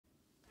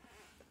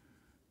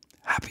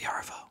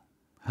Garvo.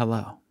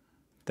 Hello.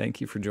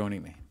 Thank you for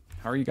joining me.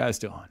 How are you guys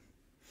doing?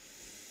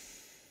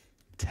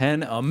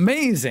 10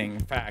 amazing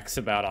facts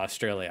about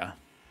Australia.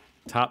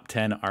 Top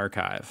 10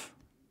 archive.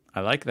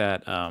 I like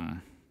that. I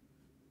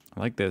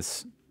like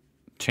this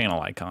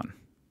channel icon.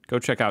 Go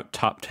check out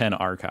Top 10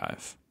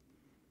 archive.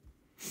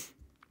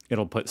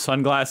 It'll put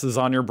sunglasses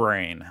on your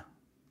brain.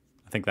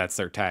 I think that's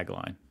their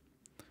tagline.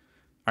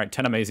 All right,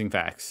 10 amazing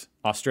facts.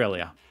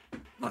 Australia.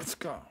 Let's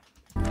go.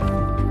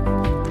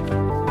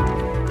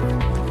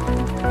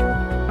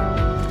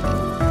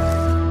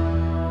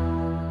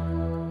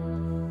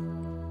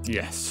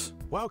 Yes.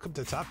 Welcome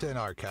to Top 10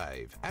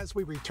 Archive. As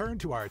we return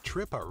to our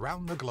trip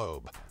around the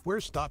globe,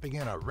 we're stopping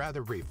in a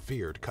rather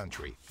revered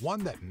country,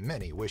 one that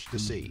many wish to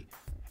see.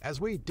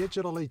 As we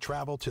digitally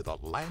travel to the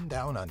land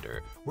down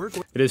under,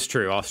 it is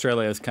true.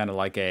 Australia is kind of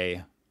like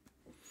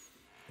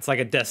it's like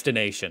a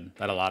destination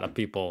that a lot of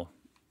people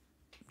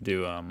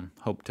do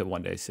hope to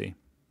one day see,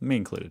 me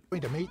included.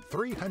 Going to meet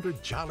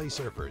 300 jolly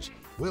surfers.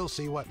 We'll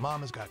see what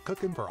Mama's got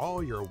cooking for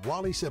all your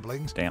Wally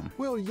siblings. Damn.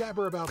 We'll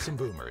yabber about some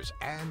boomers,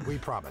 and we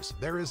promise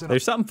there's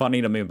something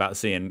funny to me about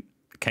seeing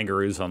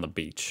kangaroos on the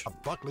beach. A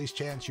Buckley's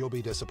chance you'll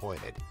be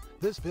disappointed.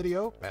 This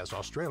video, as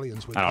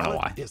Australians would I don't call know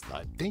it, why. is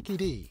the Dinky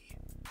D.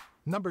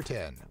 Number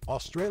 10,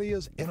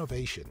 Australia's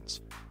innovations.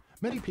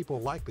 Many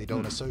people likely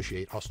don't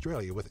associate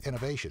Australia with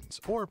innovations,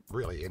 or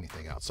really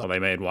anything outside. So they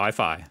made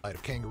Wi-Fi.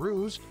 Of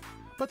kangaroos,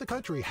 but the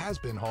country has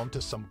been home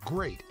to some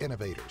great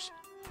innovators.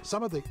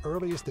 Some of the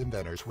earliest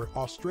inventors were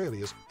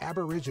Australia's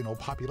Aboriginal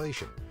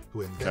population,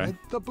 who invented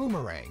the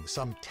boomerang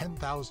some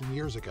 10,000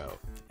 years ago.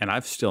 And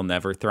I've still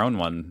never thrown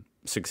one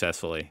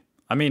successfully.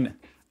 I mean,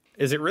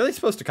 is it really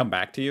supposed to come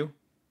back to you?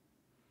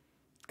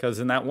 Because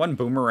in that one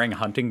boomerang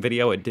hunting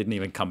video, it didn't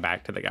even come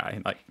back to the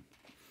guy. Like,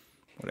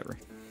 whatever.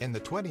 In the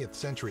 20th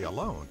century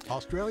alone,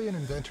 Australian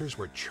inventors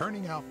were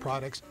churning out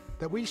products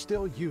that we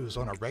still use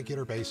on a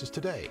regular basis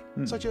today,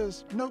 such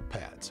as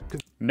notepads.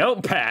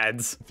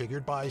 Notepads?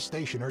 Figured by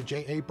stationer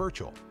J.A.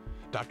 Burchell.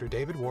 Dr.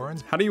 David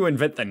Warren's... How do you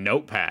invent the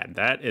notepad?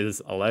 That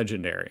is a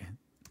legendary.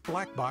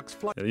 Black box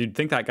flight. You'd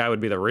think that guy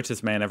would be the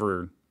richest man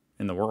ever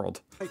in the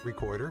world.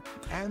 Recorder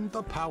and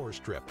the Power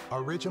Strip,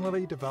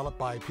 originally developed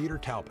by Peter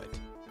Talbot.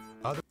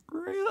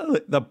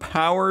 Really? The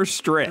Power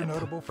Strip.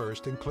 Notable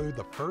first include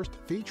the first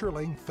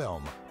feature-length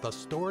film, The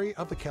Story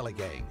of the Kelly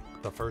Gang,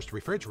 the first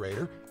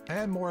refrigerator,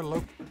 and more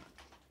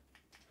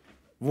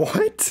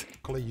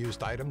locally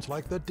used items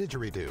like the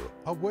didgeridoo,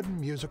 a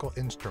wooden musical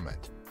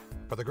instrument.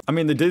 I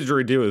mean, the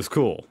didgeridoo is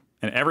cool,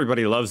 and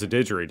everybody loves a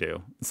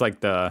didgeridoo. It's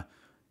like the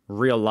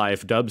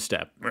real-life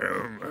dubstep.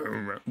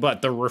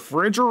 But the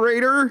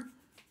refrigerator?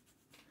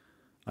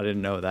 I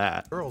didn't know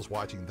that. Girls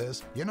watching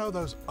this, you know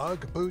those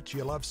UGG boots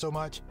you love so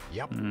much?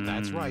 Yep,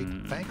 that's right.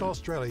 Thank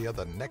Australia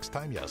the next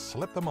time you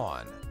slip them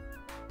on.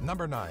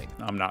 Number 9.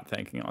 I'm not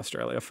thanking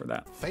Australia for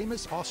that.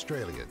 Famous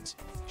Australians.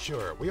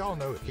 Sure, we all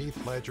know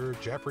Heath Ledger,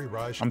 Geoffrey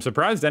Rush. I'm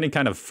surprised any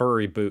kind of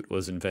furry boot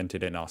was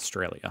invented in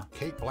Australia.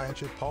 Kate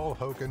Blanchett, Paul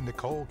Hogan,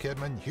 Nicole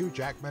Kidman, Hugh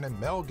Jackman, and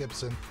Mel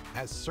Gibson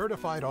as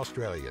certified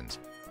Australians.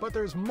 But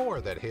there's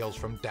more that hails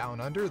from down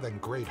under than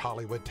great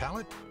Hollywood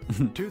talent.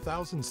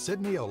 2000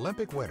 Sydney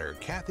Olympic winner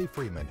Kathy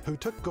Freeman, who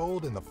took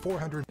gold in the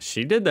 400.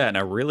 She did that in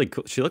a really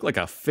cool. She looked like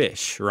a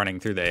fish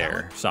running through the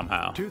air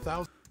somehow.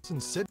 2000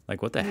 Sydney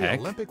like what the heck?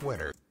 Olympic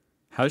winner.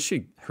 How's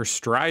she? Her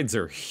strides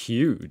are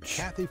huge.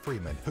 Kathy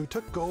Freeman, who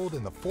took gold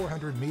in the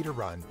 400-meter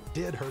run,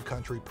 did her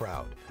country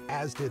proud,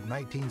 as did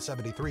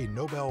 1973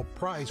 Nobel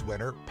Prize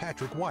winner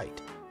Patrick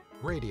White.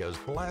 Radios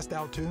blast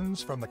out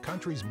tunes from the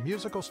country's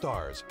musical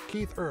stars,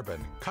 Keith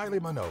Urban, Kylie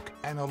Minogue,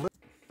 and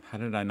How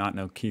did I not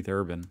know Keith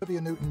Urban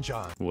Olivia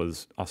Newton-John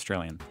was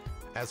Australian?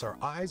 As our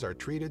eyes are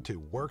treated to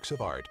works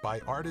of art by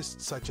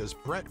artists such as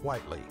Brett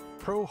Whiteley,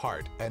 Pro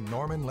Hart, and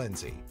Norman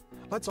Lindsay.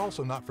 Let's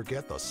also not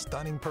forget the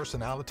stunning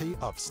personality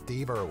of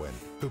Steve Irwin,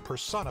 who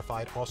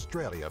personified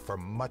Australia for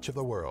much of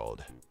the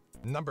world.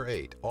 Number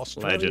 8,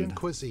 Australian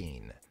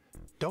cuisine.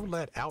 Don't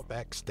let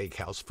Outback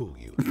Steakhouse fool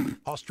you.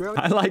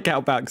 Australian I like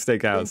Outback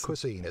Steakhouse.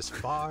 Cuisine is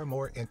far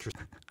more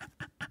interesting.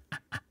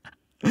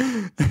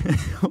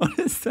 What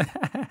is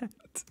that?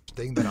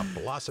 Than a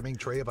blossoming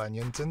tray of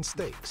onions and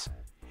steaks.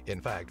 In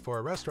fact, for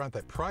a restaurant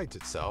that prides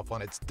itself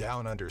on its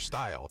down-under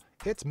style,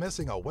 it's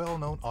missing a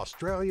well-known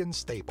Australian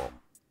staple,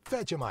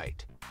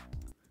 Vegemite.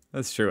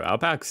 That's true.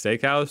 Outback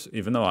Steakhouse,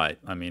 even though I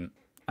mean,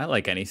 I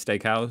like any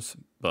steakhouse,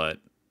 but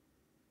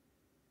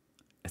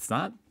it's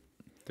not,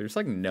 there's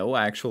like no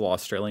actual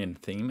Australian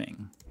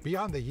theming.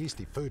 Beyond the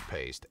yeasty food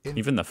paste,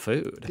 even the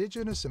food.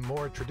 Indigenous and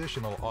more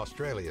traditional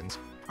Australians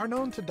are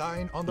known to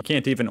dine on the... You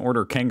can't even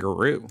order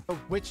kangaroo. A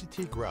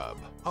witchetty grub,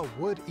 a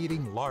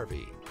wood-eating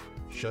larvae.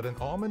 Should an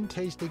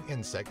almond-tasting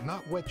insect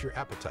not whet your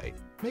appetite,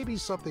 maybe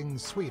something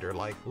sweeter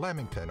like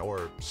lamington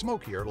or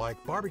smokier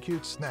like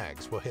barbecued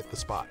snags will hit the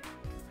spot.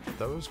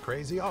 Those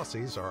crazy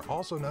Aussies are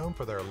also known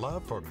for their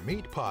love for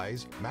meat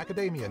pies,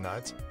 macadamia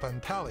nuts,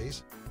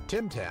 fantalis,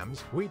 Tim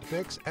Tams, Wheat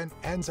Bix, and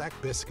Anzac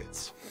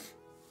biscuits.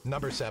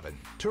 Number 7,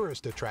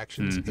 tourist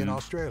attractions in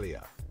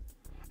Australia.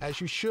 As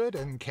you should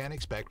and can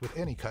expect with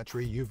any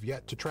country you've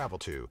yet to travel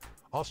to,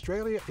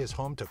 Australia is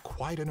home to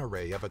quite an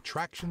array of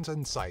attractions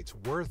and sites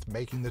worth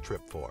making the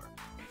trip for.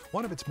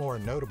 One of its more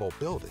notable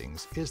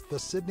buildings is the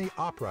Sydney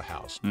Opera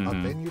House, a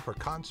venue for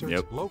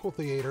concerts, local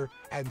theater,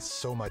 and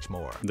so much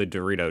more. The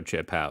Dorito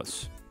Chip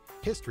House.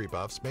 History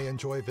buffs may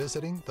enjoy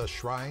visiting the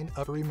Shrine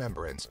of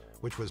Remembrance,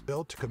 which was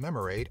built to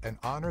commemorate and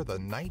honor the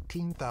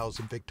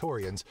 19,000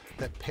 Victorians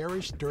that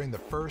perished during the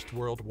First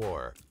World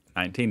War.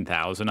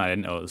 19,000? I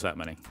didn't know it was that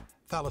many.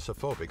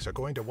 Thalassophobics are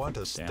going to want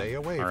to stay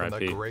away from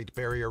the Great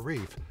Barrier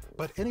Reef,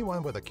 but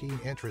anyone with a keen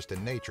interest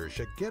in nature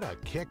should get a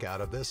kick out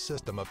of this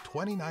system of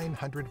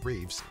 2,900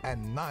 reefs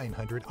and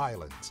 900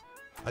 islands.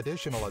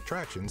 Additional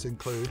attractions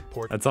include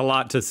That's a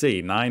lot to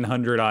see,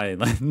 900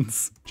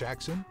 islands.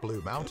 Jackson,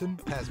 Blue Mountain,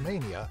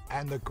 Tasmania,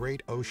 and the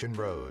Great Ocean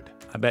Road.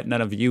 I bet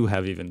none of you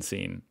have even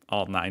seen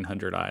all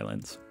 900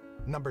 islands.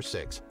 Number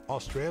 6,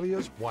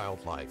 Australia's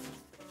wildlife.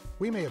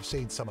 We may have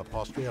seen some of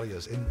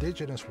Australia's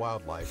indigenous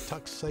wildlife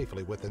tucked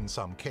safely within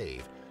some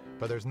cave,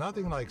 but there's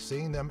nothing like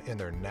seeing them in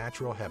their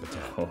natural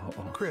habitat.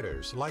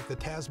 Critters like the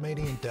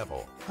Tasmanian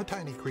devil, a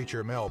tiny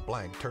creature Mel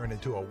Blanc turned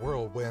into a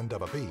whirlwind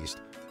of a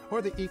beast,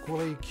 or the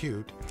equally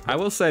cute... I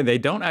will say they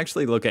don't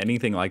actually look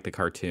anything like the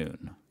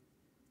cartoon.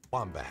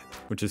 Wombat.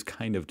 Which is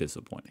kind of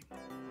disappointing.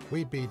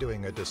 We'd be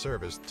doing a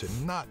disservice to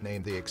not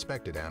name the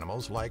expected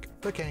animals like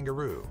the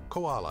kangaroo,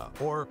 koala,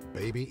 or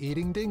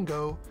baby-eating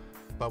dingo.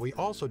 But we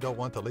also don't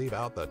want to leave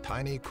out the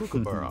tiny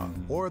kookaburra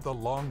or the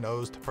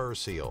long-nosed fur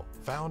seal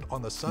found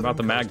on the southern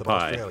coast of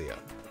Australia.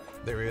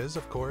 There is,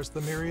 of course,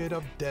 the myriad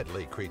of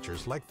deadly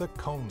creatures like the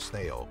cone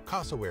snail,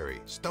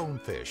 cassowary,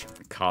 stonefish.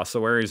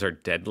 Cassowaries are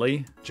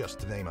deadly? Just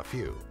to name a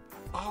few.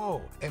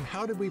 Oh, and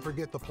how did we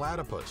forget the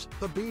platypus,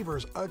 the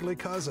beaver's ugly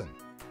cousin?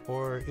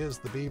 Or is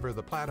the beaver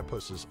the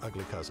platypus's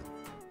ugly cousin?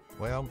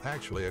 Well,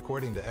 actually,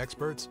 according to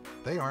experts,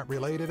 they aren't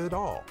related at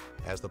all,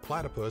 as the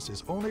platypus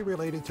is only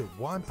related to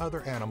one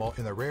other animal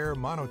in the rare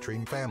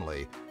monotreme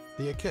family,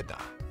 the echidna.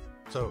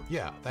 So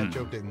yeah, that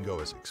joke didn't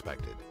go as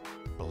expected.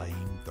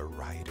 Blame the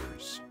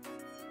writers.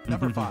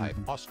 Number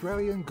 5,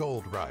 Australian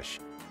Gold Rush.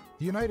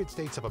 The United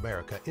States of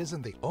America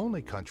isn't the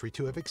only country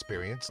to have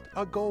experienced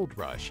a gold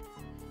rush.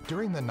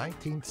 During the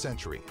 19th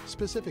century,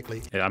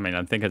 specifically... I mean,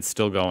 I think it's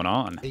still going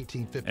on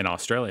 1851, in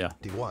Australia.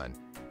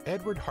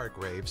 Edward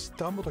Hargreaves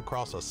stumbled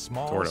across a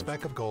small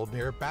speck of gold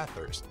near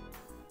Bathurst.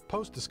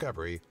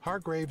 Post-discovery,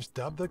 Hargreaves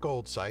dubbed the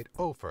gold site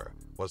Ophir,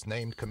 was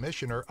named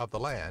commissioner of the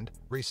land,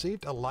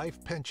 received a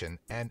life pension,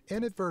 and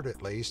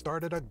inadvertently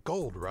started a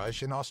gold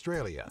rush in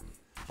Australia.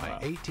 By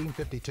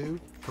 1852,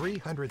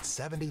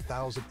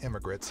 370,000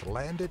 immigrants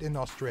landed in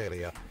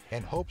Australia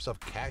in hopes of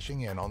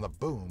cashing in on the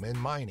boom in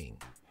mining.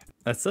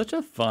 That's such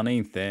a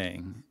funny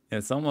thing.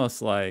 It's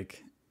almost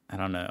like, I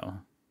don't know.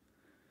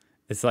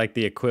 It's like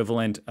the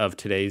equivalent of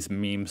today's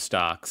meme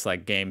stocks,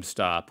 like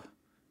GameStop.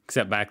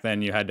 Except back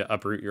then you had to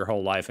uproot your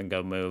whole life and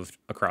go move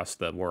across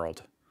the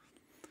world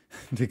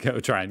to go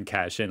try and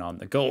cash in on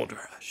the gold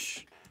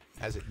rush.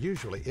 As it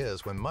usually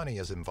is when money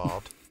is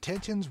involved,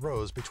 tensions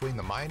rose between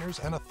the miners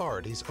and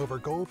authorities over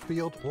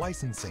goldfield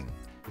licensing,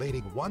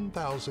 leading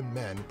 1,000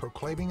 men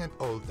proclaiming an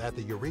oath at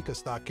the Eureka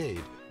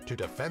Stockade to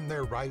defend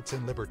their rights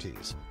and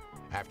liberties.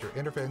 After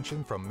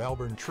intervention from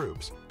Melbourne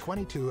troops,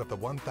 22 of the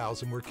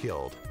 1,000 were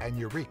killed and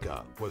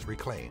Eureka was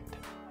reclaimed.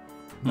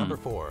 Number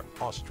 4,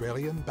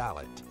 Australian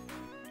ballot.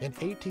 In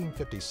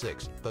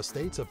 1856, the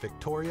states of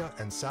Victoria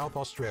and South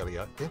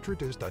Australia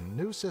introduced a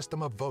new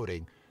system of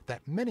voting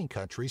that many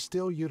countries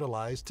still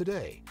utilize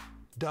today.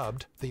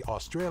 Dubbed the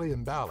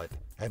Australian ballot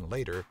and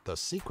later the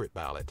secret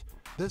ballot,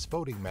 this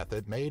voting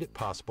method made it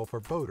possible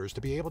for voters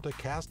to be able to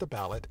cast a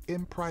ballot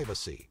in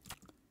privacy.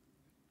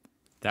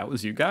 That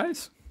was you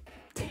guys?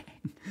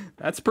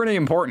 That's pretty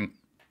important.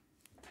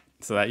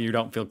 So that you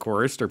don't feel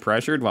coerced or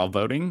pressured while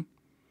voting.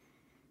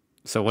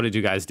 So what did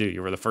you guys do?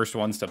 You were the first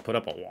ones to put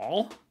up a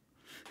wall?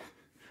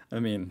 I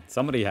mean,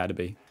 somebody had to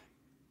be.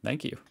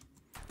 Thank you.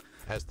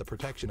 As the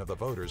protection of the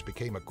voters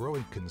became a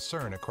growing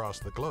concern across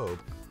the globe,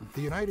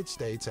 the United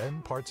States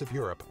and parts of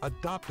Europe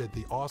adopted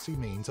the Aussie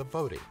means of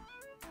voting.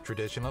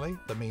 Traditionally,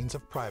 the means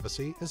of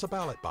privacy is a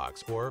ballot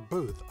box or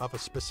booth of a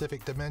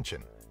specific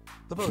dimension.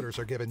 The voters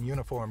are given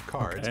uniform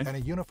cards and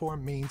a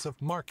uniform means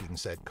of marking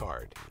said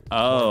card.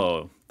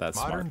 Oh, that's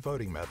Modern smart.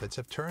 voting methods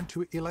have turned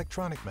to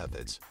electronic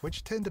methods,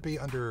 which tend to be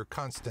under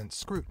constant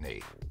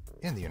scrutiny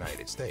in the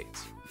United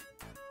States.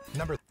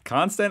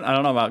 Constant? I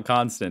don't know about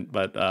constant,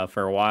 but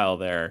for a while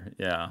there,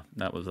 yeah,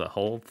 that was a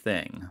whole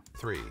thing.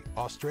 3.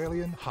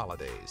 Australian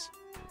holidays.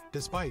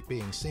 Despite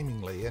being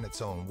seemingly in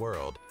its own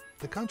world,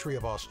 the country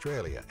of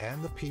Australia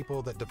and the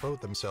people that devote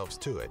themselves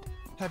to it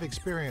have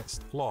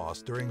experienced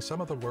loss during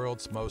some of the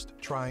world's most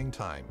trying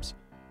times.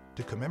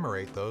 To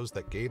commemorate those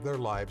that gave their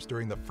lives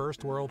during the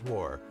First World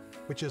War,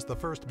 which is the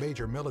first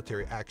major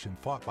military action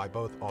fought by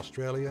both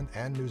Australian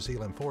and New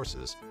Zealand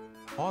forces,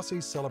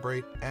 Aussies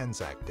celebrate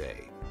Anzac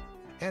Day.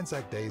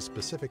 Anzac Day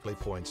specifically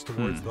points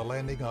towards the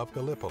landing of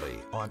Gallipoli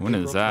on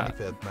April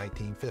 25th,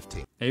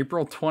 1915.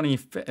 April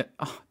 25th?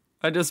 Oh,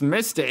 I just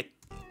missed it.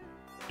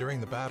 During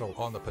the battle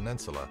on the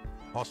peninsula,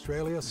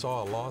 Australia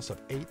saw a loss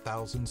of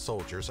 8,000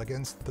 soldiers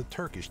against the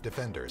Turkish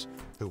defenders,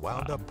 who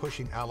wound up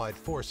pushing Allied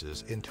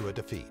forces into a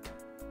defeat.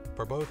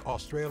 For both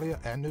Australia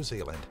and New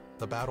Zealand,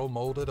 the battle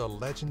molded a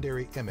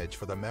legendary image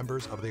for the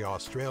members of the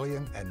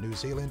Australian and New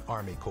Zealand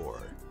Army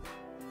Corps.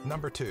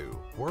 Number 2,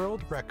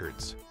 world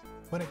records.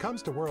 When it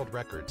comes to world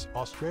records,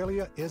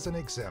 Australia isn't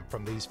exempt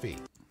from these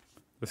feats.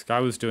 This guy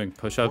was doing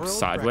push-ups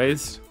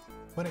sideways.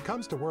 When it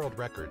comes to world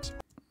records,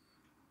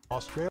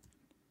 Australia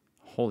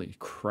Holy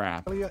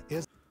crap.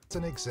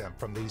 isn't exempt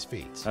from these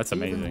feats. That's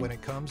amazing. Even when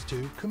it comes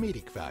to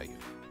comedic value.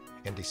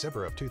 In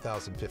December of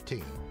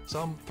 2015,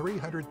 some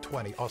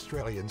 320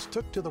 Australians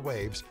took to the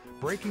waves,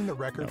 breaking the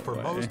record for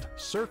most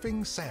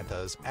surfing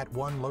Santas at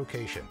one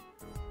location.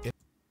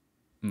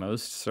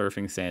 Most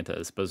surfing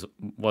Santas.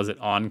 Was it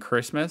on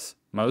Christmas?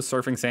 Most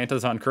surfing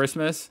Santas on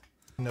Christmas?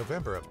 In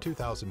November of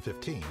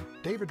 2015,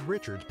 David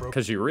Richards broke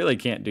Because you really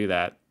can't do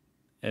that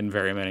in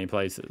very many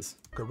places.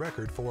 a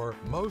record for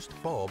most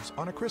bulbs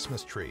on a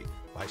Christmas tree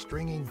by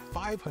stringing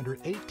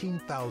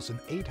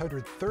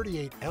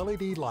 518,838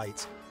 LED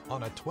lights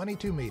on a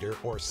 22-meter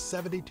or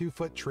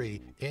 72-foot tree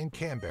in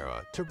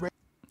Canberra to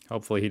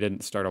Hopefully he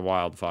didn't start a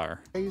wildfire.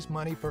 raise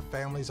money for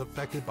families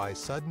affected by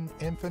sudden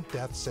infant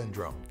death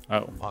syndrome.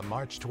 Oh. On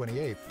March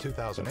 28,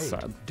 2008, That's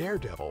sad.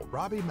 Daredevil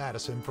Robbie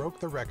Madison broke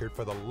the record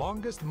for the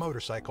longest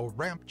motorcycle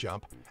ramp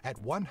jump at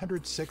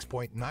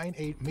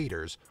 106.98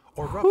 meters,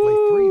 or roughly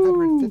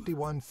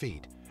 351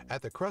 feet,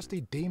 at the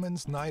Krusty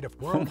Demons Night of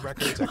World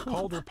Records at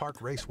Calder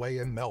Park Raceway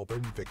in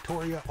Melbourne,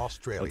 Victoria,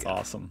 Australia. That's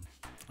awesome.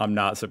 I'm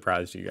not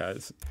surprised you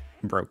guys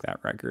broke that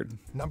record.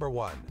 Number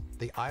 1,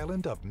 the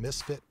Island of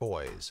Misfit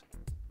Boys.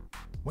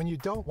 When you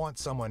don't want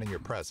someone in your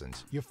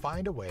presence, you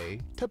find a way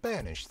to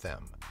banish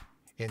them.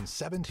 In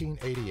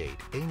 1788,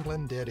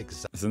 England did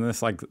Isn't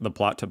this like the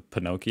plot to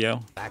Pinocchio?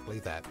 exactly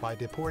that by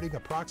deporting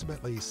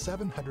approximately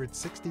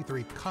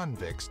 763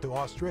 convicts to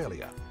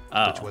Australia,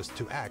 which was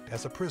to act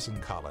as a prison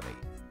colony.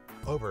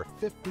 Over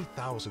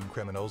 50,000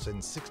 criminals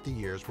in 60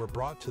 years were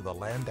brought to the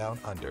land down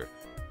under,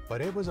 but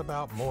it was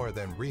about more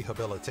than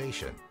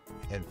rehabilitation.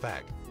 In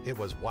fact, it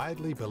was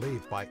widely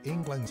believed by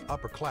England's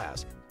upper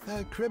class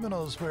that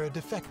criminals were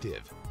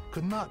defective,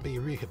 could not be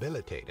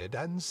rehabilitated,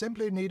 and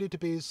simply needed to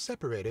be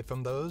separated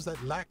from those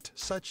that lacked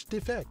such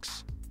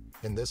defects.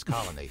 In this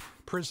colony,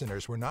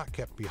 prisoners were not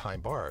kept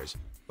behind bars,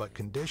 but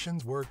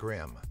conditions were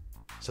grim.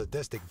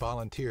 Sadistic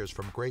volunteers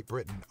from Great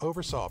Britain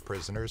oversaw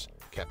prisoners,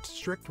 kept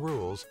strict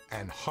rules,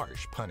 and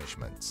harsh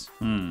punishments.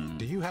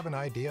 Do you have an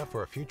idea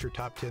for a future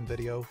Top 10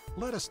 video?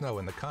 Let us know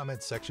in the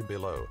comments section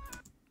below.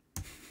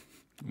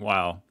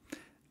 Wow.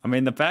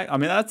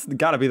 That's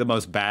got to be the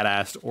most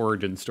badass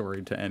origin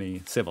story to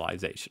any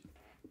civilization.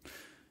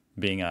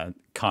 Being a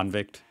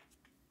convict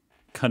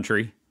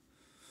country.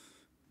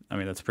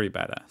 That's pretty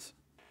badass.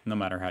 No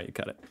matter how you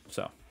cut it.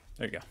 So,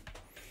 there you go.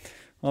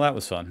 Well, that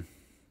was fun.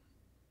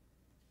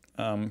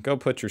 Go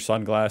put your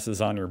sunglasses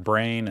on your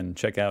brain and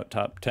check out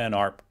Top 10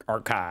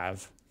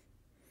 Archive.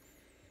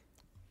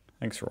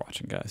 Thanks for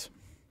watching, guys.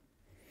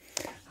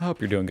 I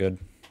hope you're doing good.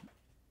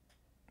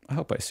 I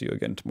hope I see you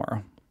again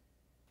tomorrow.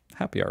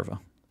 Happy Arva.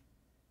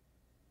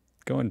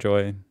 Go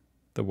enjoy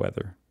the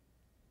weather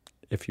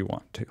if you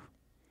want to.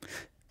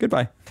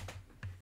 Goodbye.